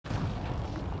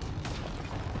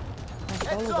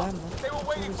follow them. They were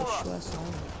waiting for us.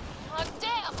 Oh,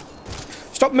 damn!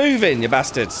 Stop moving, you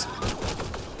bastards!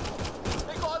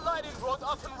 They got a lightning rod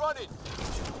up and running.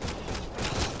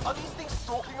 Are these things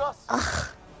stalking us?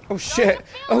 Oh shit!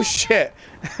 Oh shit!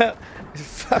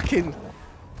 Fucking.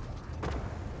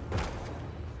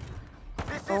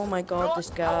 Oh my god, this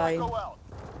guy.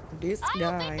 This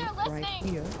guy right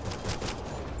here.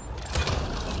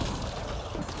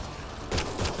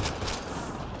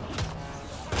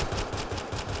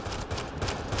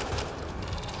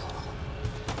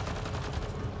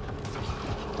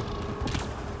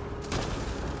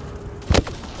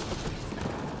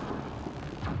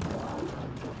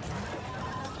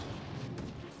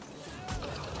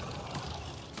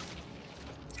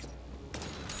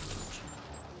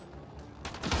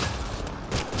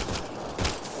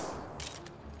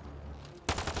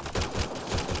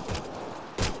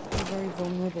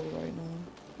 Vulnerable right now.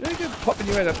 You're good popping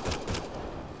your head up.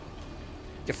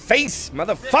 Your face,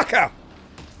 motherfucker!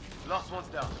 Last one's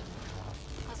down.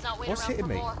 Let's not wait What's around hitting for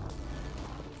me? more.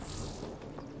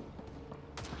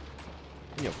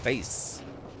 In your face.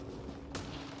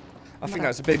 I think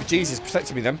that's a baby Jesus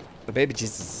protecting me then. The baby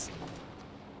Jesus.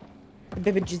 The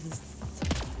baby Jesus.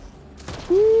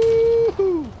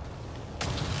 Woohoo!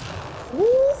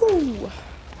 Woohoo!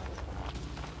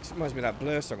 This reminds me of that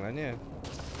Blur song then, yeah.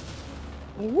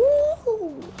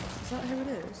 Woohoo! Is that who it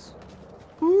is?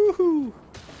 Woohoo!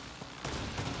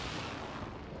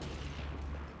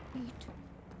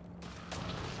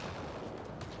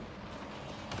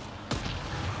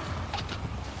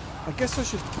 I guess I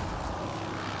should.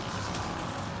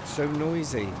 So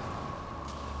noisy.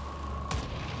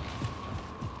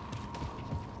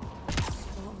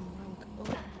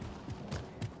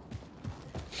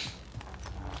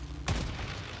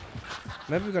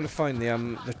 Maybe we're gonna find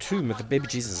the tomb of the baby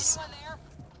Jesus.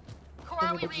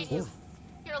 Coral, we read you.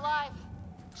 You're alive.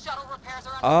 Shuttle repairs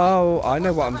are Oh, I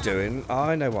know what I'm doing.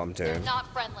 I know what I'm They're doing.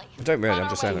 not friendly. I don't really. I'm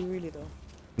just saying it. Really though.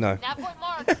 No. Nav point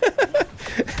mark.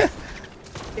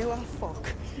 Ew, ah,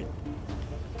 fuck.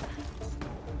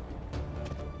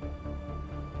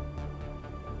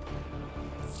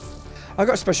 I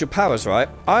got special powers, right?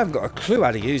 I haven't got a clue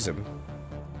how to use them.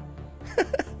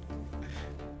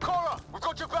 Cora, we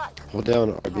got your back. Hold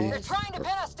down RB. They're trying to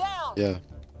pin us down. Yeah.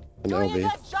 An Doing a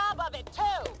LB. good job of it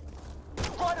too.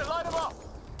 Try to light them up.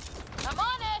 I'm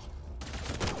on it.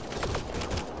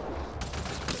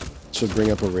 Should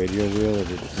bring up a radio wheel of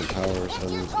the different powers,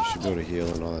 and you should be able to heal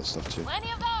and all that stuff too.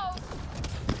 Plenty of those.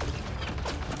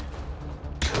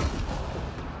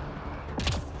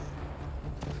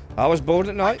 I was bored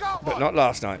at night, but not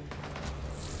last night.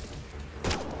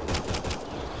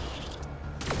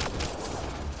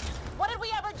 What did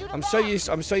we ever do to I'm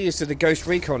that? so used to the Ghost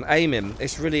Recon aiming.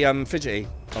 It's really fidgety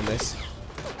on this.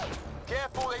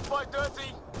 Careful, they fight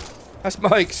dirty. That's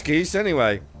my excuse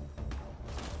anyway.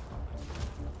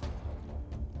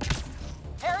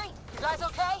 Harry, you guys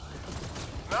okay?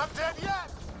 Not dead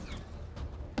yet.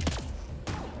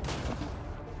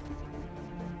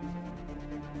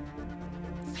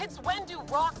 Since when do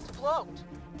rocks float?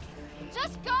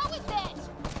 Just go with it.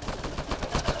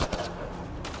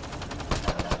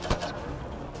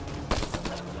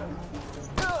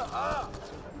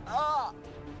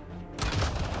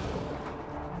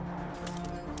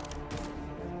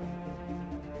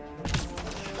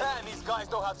 Man, these guys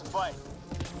know how to fight.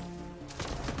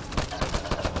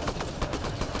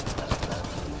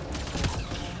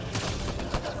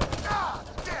 Ah,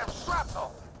 damn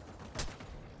shrapnel!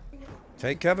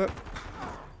 Take cover.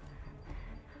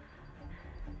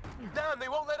 Damn, they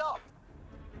won't let up.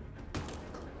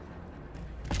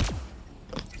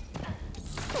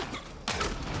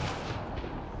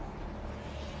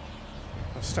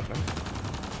 I'm stuck now.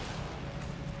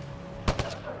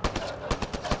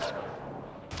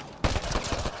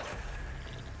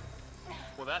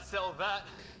 Well, that settled that.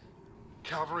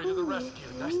 Cavalry to the rescue.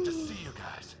 Nice to see you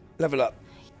guys. Level up.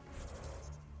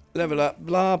 Level up.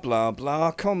 Blah blah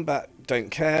blah. Combat. Don't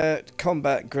care.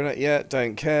 Combat grenade. Yeah.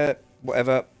 Don't care.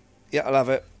 Whatever. Yeah, I'll have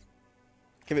it.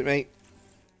 Give it me.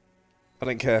 I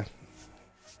don't care.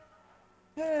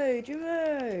 Hey,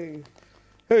 Jimmy!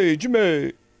 Hey,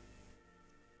 Jimmy.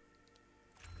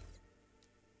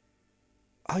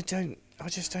 I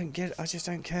just don't get it. I just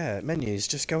don't care. Menus,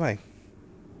 just go away.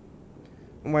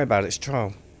 Don't worry about it. It's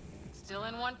trial. Still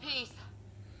in one piece.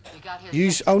 We got here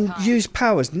Use just in time. use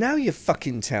powers. Now you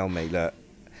fucking tell me. Look.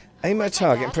 Aim at a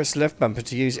target and press the left bumper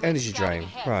to use energy drain.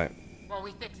 Right. While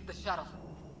we fix the shuttle.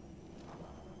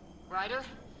 Ryder,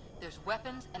 there's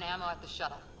weapons and ammo at the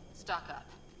shuttle. Stock up.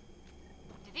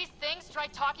 Did these things try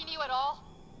talking to you at all?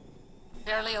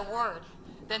 Barely a word.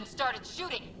 Then started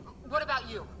shooting. What about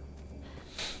you?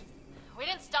 We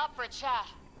didn't stop for a chat.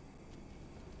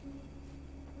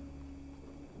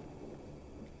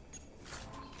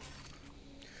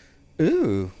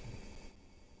 Ooh.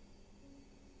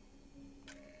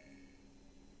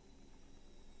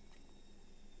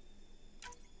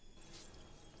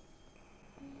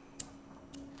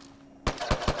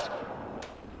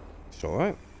 It's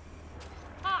alright.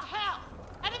 Ah, hell!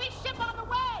 Enemy ship on the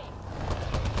way!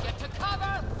 Get to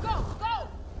cover! Go, go!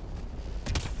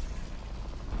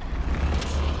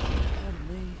 Pardon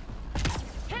me.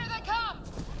 Here they come!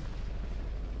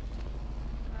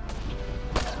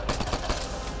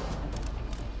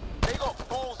 They got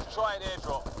balls to try an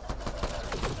airdrop.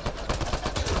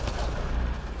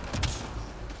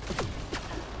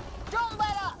 Don't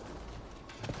let up!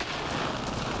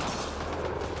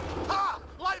 Ah!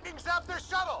 Lightning zapped their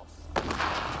shuttle!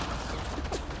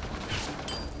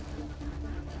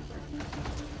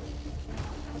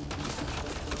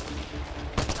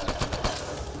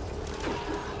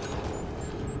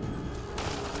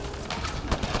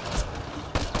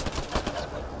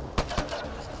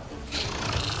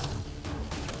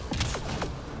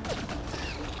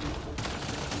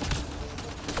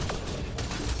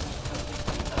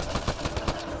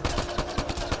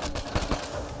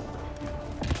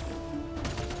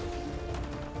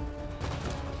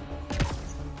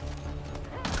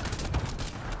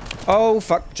 Oh,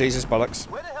 fuck. Jesus bollocks.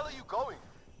 Where the hell are you going?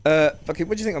 Fucking,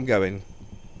 where do you think I'm going?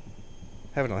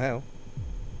 Heaven or hell?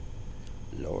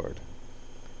 Lord.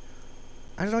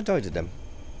 How did I die to them?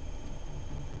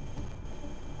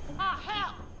 Ah,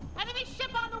 hell! Enemy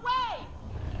ship on the way!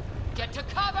 Get to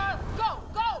cover! Go,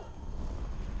 go!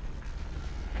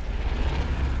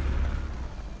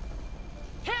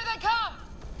 Here they come!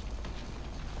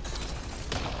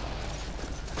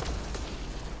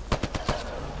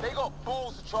 They got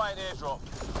balls to try an airdrop.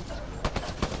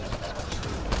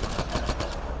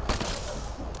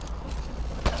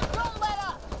 Don't let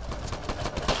up!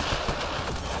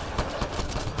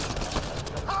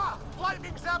 Ah!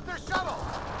 Lightning zapped their shuttle!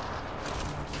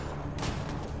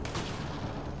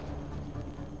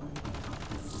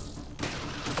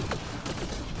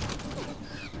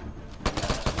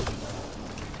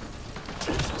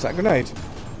 Is that a grenade?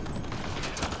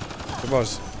 It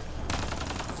was.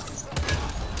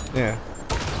 Yeah.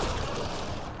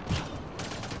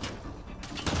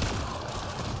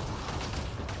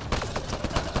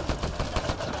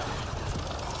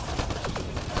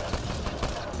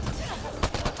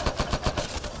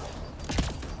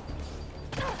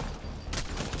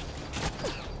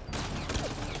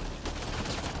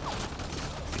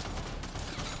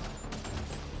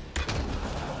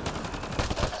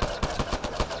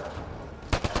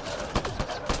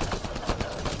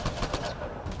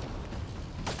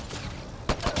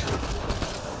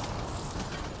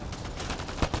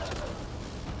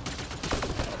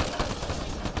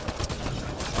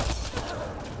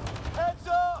 Heads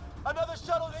up! Another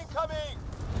shuttle incoming!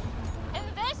 In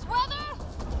this weather?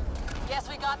 Guess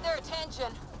we got their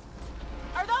attention.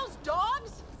 Are those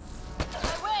dogs? I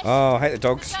wish. Oh, I hate the They've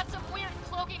dogs. got some weird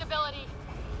cloaking ability.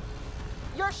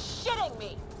 You're shitting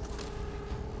me.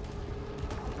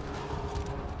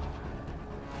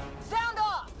 Sound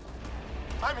off.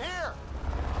 I'm here!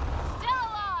 Still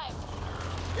alive.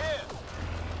 Here!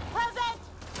 Present.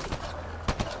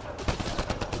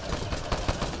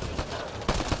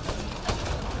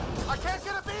 I can't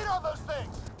get a beat on those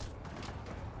things!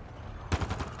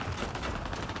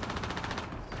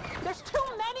 There's too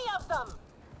many of them.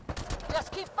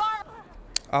 Just keep firing.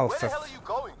 Oh, Where for the hell are you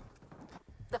going?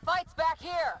 The fight's back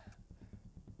here.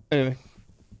 anyway.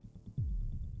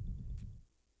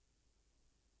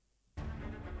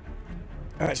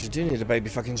 I actually do need a baby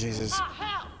fucking Jesus. Ah,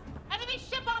 hell! Enemy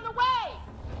ship on the way!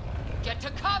 Get to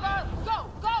cover!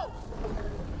 Go, go!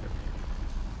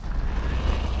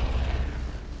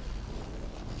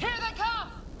 Here they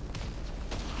come!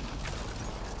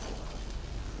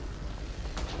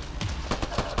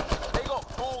 They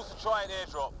got balls to try an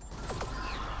airdrop.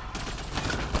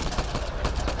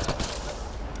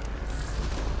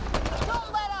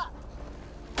 Don't let up!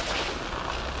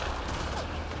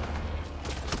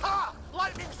 Ah!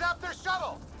 Lightning zapped their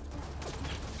shuttle!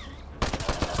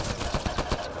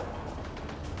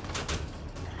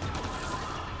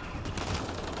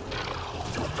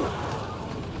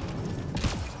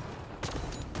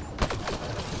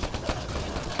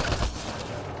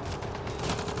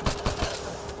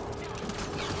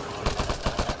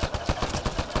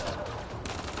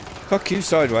 Fuck you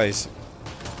sideways.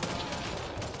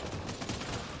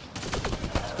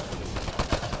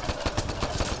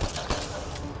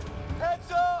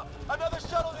 Heads up! Another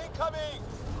shuttle incoming!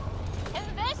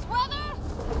 In this weather?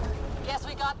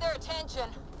 got their attention.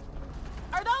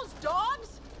 Are those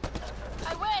dogs?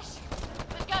 I wish.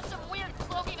 They've got some weird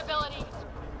cloaking ability.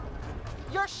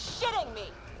 You're shitting me.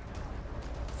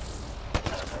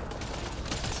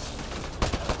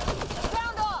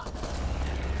 Sound off.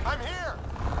 I'm here.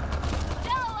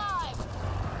 They're alive.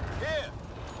 Here.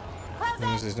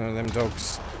 Present. There's none of them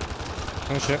dogs.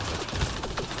 Oh shit.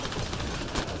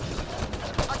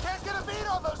 I can't get a beat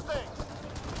on those things.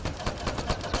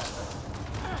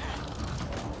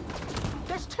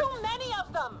 There's too many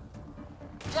of them.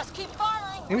 Just keep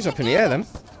firing. He was up in the air then.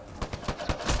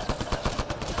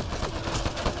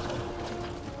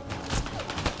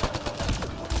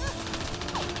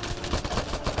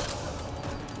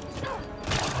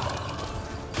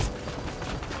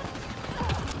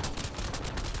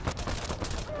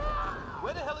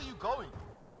 Where the hell are you going?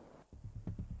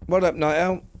 What up, Night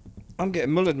Owl? I'm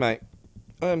getting mullered, mate.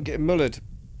 I am getting mullered.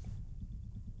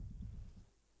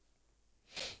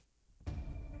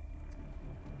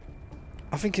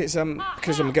 I think it's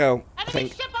because I'm a girl. I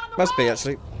think must be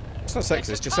actually. It's not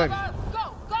sexist, just saying.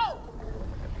 Go, go.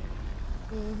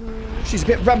 She's a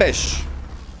bit rubbish.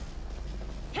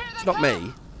 Here It's they not come.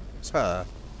 me. It's her.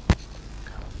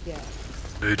 Yeah.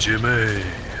 Hey, Jimmy.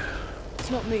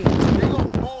 It's not me. They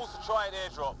got balls to try an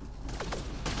airdrop.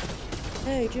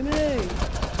 Hey, Jimmy.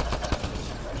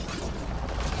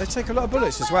 They take a lot of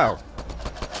bullets as well.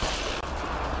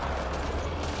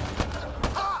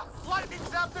 Ah! Lightning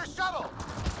zapped their shuttle.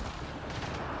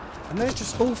 And there's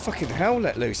just all fucking hell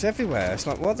let loose everywhere. It's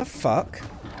like, what the fuck?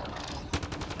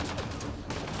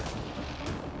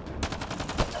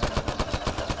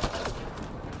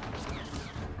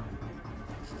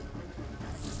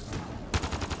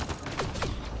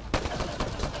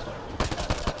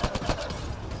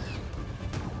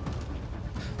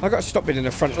 I got to stop being in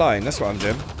the front line. That's what I'm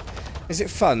doing. Is it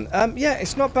fun? Yeah,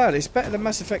 it's not bad. It's better than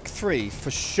Mass Effect 3 for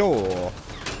sure.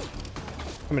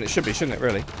 I mean, it should be, shouldn't it?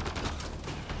 Really?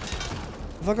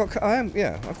 Have I got? I am.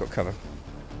 Yeah, I've got cover.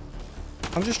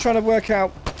 I'm just trying to work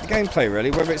out the gameplay, really,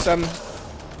 whether it's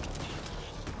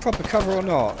proper cover or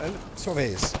not. And it sort of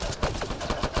is.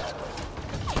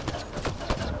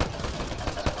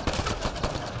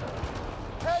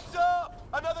 Heads up!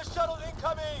 Another shuttle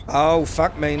incoming. Oh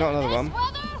fuck me! Not another This one.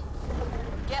 weather?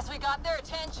 Guess we got their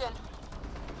attention.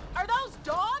 Are those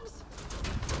dogs?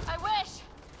 I wish.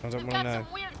 I don't They've want got to know.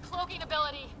 some weird cloaking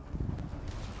ability.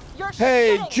 You're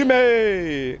Hey, shitting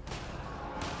me. Jimmy!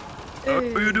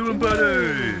 How you doing,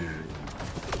 buddy?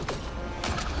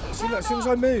 See, look, as soon as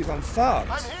I move, I'm I'm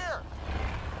fucked. here.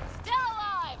 Still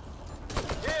alive.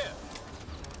 Here.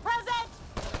 Present.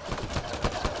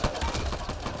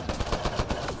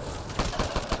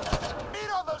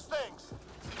 Beat on those things.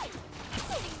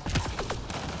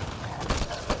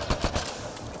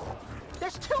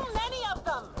 There's too many of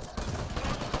them.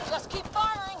 Just keep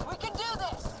firing. We can do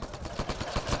this.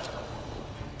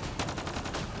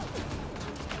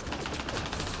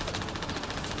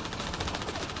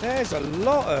 There's a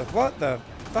lot of what the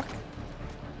fuck?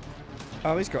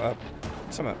 Oh, he's got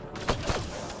a something.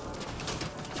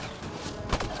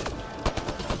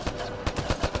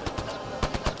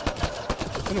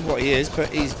 I don't know what he is, but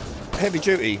he's heavy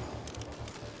duty.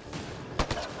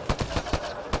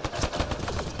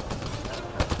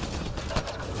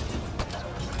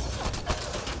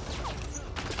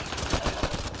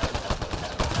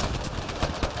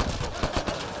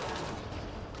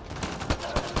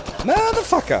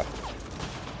 Motherfucker!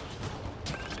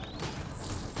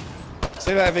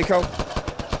 See that, Vico?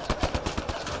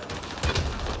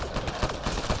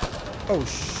 Oh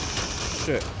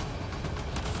shit!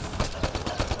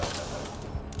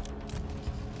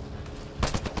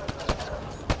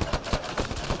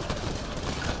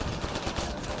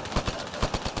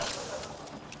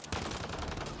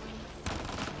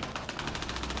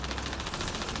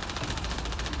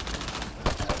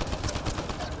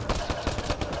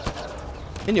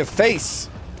 In your face!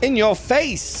 In your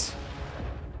face!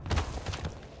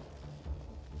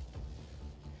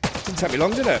 Didn't take me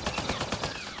long, did it?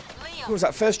 What was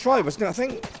that first try, wasn't it, I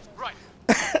think? Right.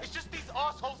 It's just these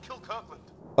assholes killed Kirkland.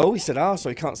 Oh, he said so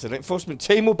he can't say the enforcement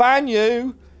team will ban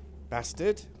you!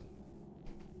 Bastard.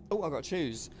 Oh, I've got to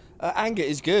choose. Anger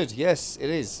is good, yes, it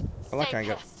is. I like Stay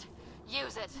anger. pissed.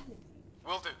 Use it.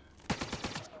 Will do.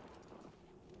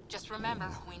 Just remember,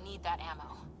 we need that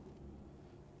ammo.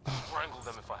 Wrangle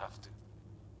them if I have to.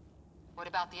 What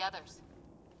about the others?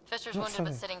 Fisher's Not wounded funny.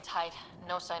 but sitting tight.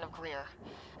 No sign of Greer.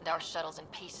 And our shuttle's in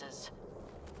pieces.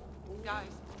 Guys.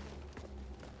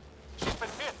 She's been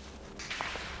hit.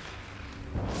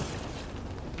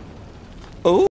 Oh!